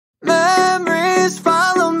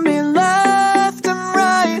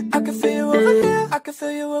can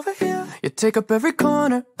feel you over here. You take up every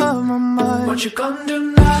corner of my mind. What you gonna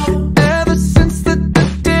do now? Ever since the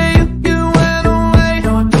day you went away,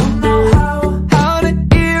 No, I don't know how to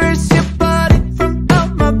erase your body from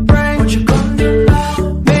out my brain. what you gonna do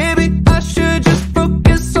now. Maybe I should just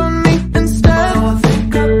focus on me instead. All I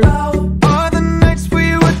think about All the nights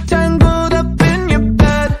we were tangled up in your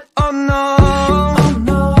bed. Oh no, oh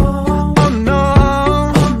no, oh no,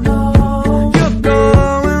 oh no. you're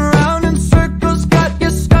going round in circles, got you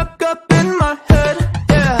stuck up in my head.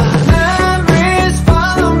 Yeah, memories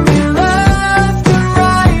follow me left and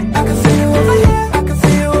right. I can feel you over here, I can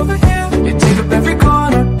feel you over here. You take up every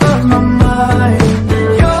corner of my mind.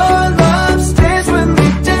 Your love stays with me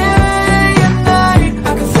day and night.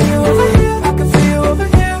 I can feel you over here, I can feel you over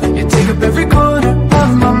here. You take up every corner of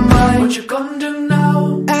my mind. What you gonna do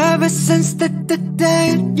now? Ever since the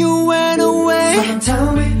day you went away, Someone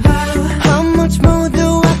tell me how much more do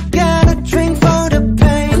I gotta drink for the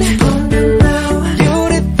pain? what you gonna do now. You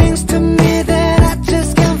did things to me that I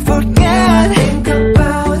just can't forget. Think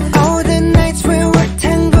about All the nights we were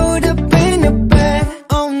tangled up in your bed.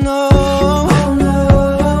 Oh no, oh no,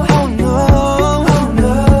 oh no, oh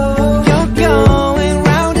no. you're going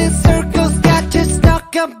round in circles, got you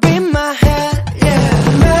stuck up in my head. Yeah,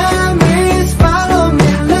 memories follow me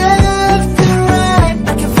left and right.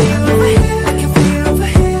 I can feel you over here, I can feel you over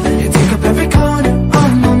here. You take up every corner of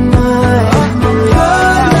my mind. Your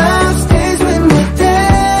love stays with me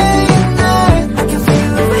day and night. I can feel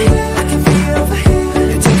you over here, I can feel you over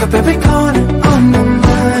here. You take up every corner of my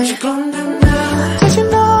mind. What you gonna do now? Did you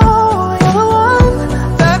know you're the one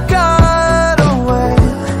that got away?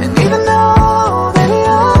 And even though, baby,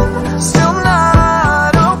 I'm still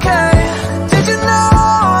not okay. Did you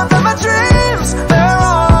know that my dreams, they're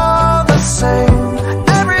all the same?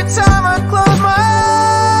 Every time I close my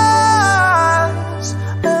eyes,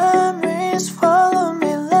 memories follow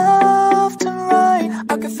me left and right.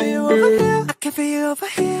 I can feel you over here, I can feel you over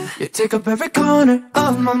here. You take up every corner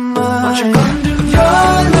of my mind. What you gonna do now?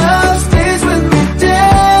 Your love stays with me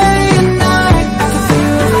day and night. I can feel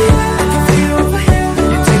you over here, I can feel you over here.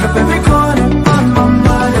 You take up every corner of my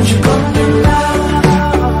mind. What you gonna do now?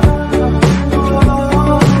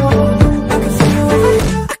 I can feel you over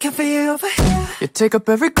here, I can feel you over here. You take up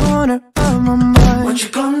every corner of my mind. What you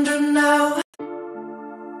gonna do now?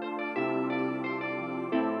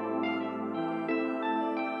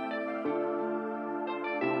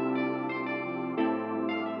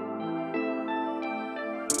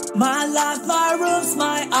 My life, my rules,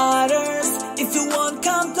 my orders. If you won't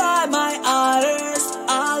comply my orders,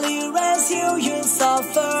 I'll erase you, you'll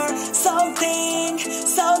suffer. Something.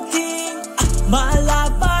 My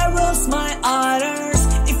life, my rules, my orders.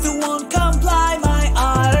 If you won't comply my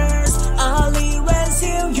orders, I'll erase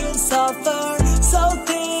you, you'll suffer.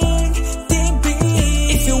 Something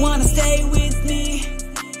big. If you wanna stay with me,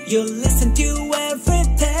 you'll listen to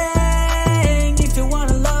everything. If you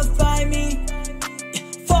wanna love by me,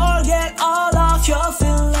 forget all of your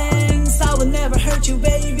feelings. I will never hurt you,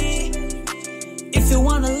 baby. If you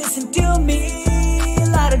wanna listen to me,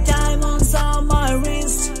 light of diamonds on my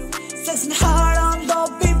wrist, flexing hard on the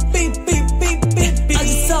beep, beep, beep, beep, beep, beep. I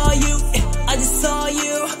just saw you, I just saw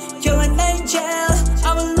you. You're an angel,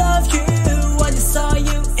 I will love you. I just saw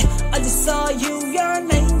you, I just saw you. You're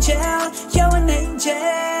an angel, you're an angel.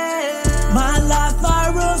 My life, my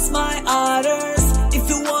rules, my orders. If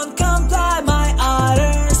you won't comply my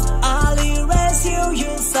orders, I'll erase you,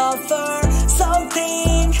 you'll suffer.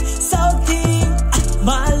 Something.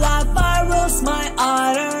 My life, my rules, my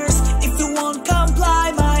orders. If you won't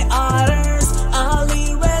comply my orders, I'll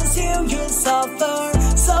erase you, you'll suffer.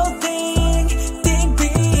 Something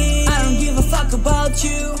big. I don't give a fuck about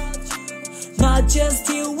you, not just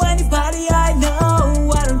you, anybody I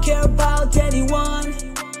know. I don't care about anyone.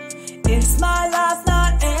 It's my life,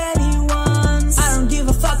 not anyone's. I don't give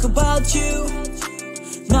a fuck about you,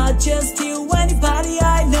 not just you, anybody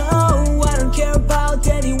I know. I don't care about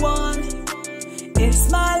anyone.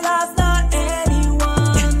 It's my life, not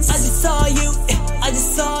anyone's. I just saw you, I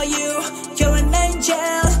just saw you. You're an angel,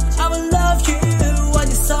 I will love you. I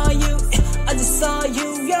just saw you, I just saw you.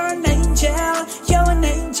 You're an angel, you're an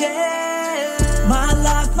angel. My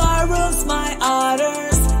life, my rules, my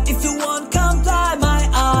orders. If you won't comply my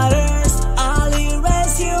orders, I'll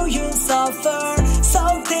erase you, you'll suffer.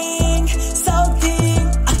 Something.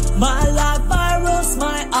 My life, my rules,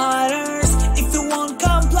 my orders. If you won't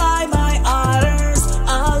comply my orders,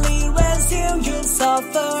 I'll erase you, you'll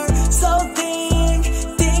suffer. Something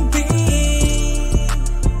big.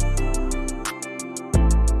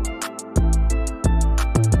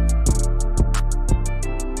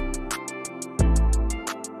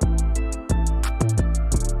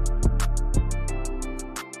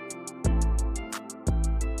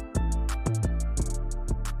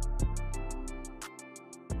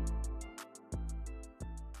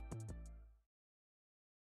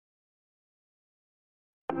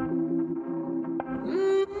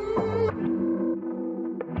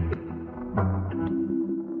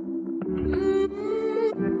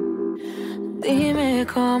 Dime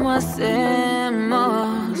cómo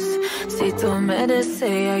hacemos. Si tú me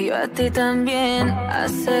deseas, yo a ti también.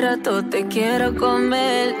 Hace rato te quiero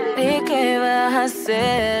comer. ¿Y qué vas a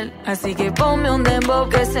hacer? Así que ponme un dembow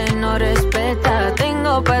que se no respeta.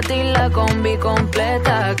 Tengo pa' ti la combi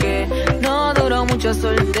completa. Que no duró mucho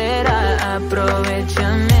soltera.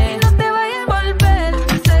 Aprovechame. No te vayas a volver.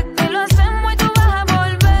 Sé que lo hacemos y tú vas a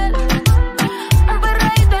volver. Un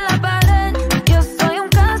perreíto en la pared. Yo soy un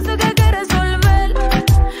caso que hay que resolver.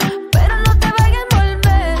 Pero no te vayas a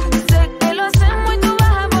volver. Sé que lo hacemos y tú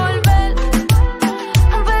vas a volver.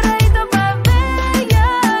 Un perreíto pa' bella.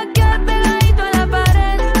 Que pegadito a la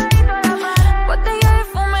pared. Botella de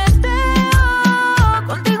fumeteo.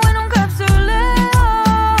 Contigo en un capsuleo.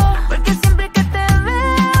 Porque siempre que te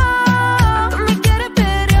veo, tú me quieres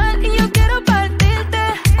pelear y yo quiero partirte.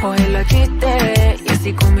 Cógelo a chiste y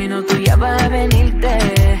así con minutos ya vas a venirte.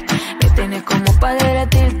 Me tienes como pa'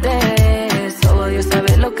 derretirte. Solo Dios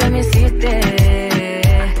sabe lo que me hiciste.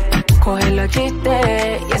 Cógelo a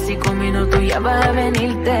chiste y así con minutos ya vas a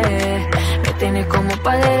venirte. Me tienes como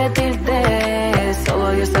pa' derretirte.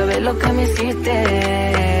 Solo Dios sabe lo que me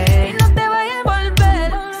hiciste.